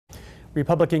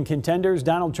Republican contenders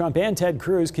Donald Trump and Ted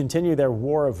Cruz continue their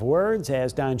war of words.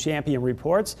 As Don Champion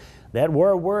reports, that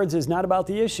war of words is not about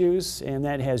the issues, and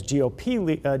that has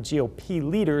GOP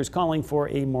leaders calling for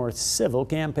a more civil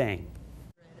campaign.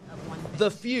 The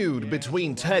feud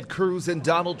between Ted Cruz and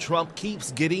Donald Trump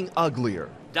keeps getting uglier.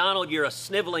 Donald, you're a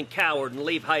sniveling coward, and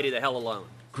leave Heidi the hell alone.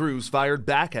 Cruz fired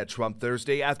back at Trump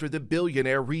Thursday after the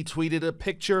billionaire retweeted a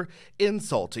picture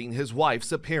insulting his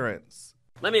wife's appearance.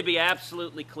 Let me be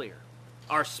absolutely clear.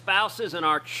 Our spouses and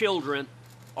our children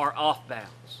are off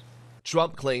bounds.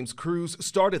 Trump claims Cruz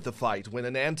started the fight when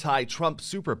an anti-Trump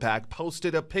super PAC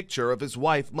posted a picture of his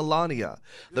wife, Melania.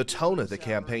 The tone of the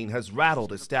campaign has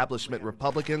rattled establishment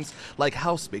Republicans like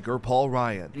House Speaker Paul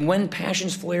Ryan. When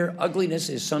passions flare, ugliness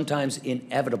is sometimes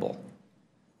inevitable,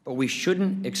 but we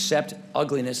shouldn't accept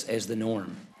ugliness as the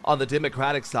norm. On the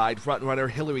Democratic side, frontrunner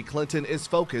Hillary Clinton is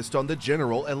focused on the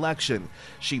general election.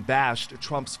 She bashed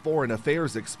Trump's foreign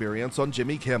affairs experience on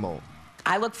Jimmy Kimmel.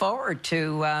 I look forward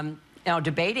to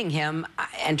debating him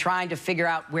and trying to figure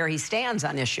out where he stands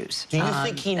on issues. Do you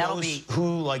think he knows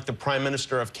who, like, the Prime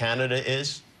Minister of Canada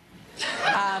is?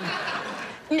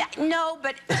 No,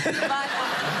 but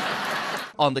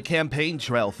On the campaign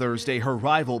trail Thursday, her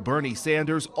rival Bernie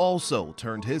Sanders also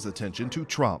turned his attention to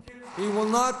Trump. He will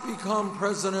not become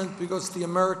president because the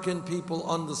American people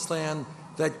understand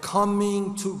that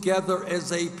coming together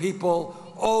as a people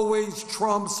always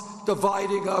trumps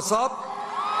dividing us up.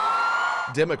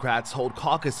 Democrats hold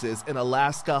caucuses in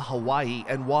Alaska, Hawaii,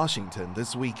 and Washington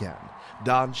this weekend.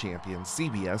 Don Champion,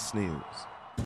 CBS News.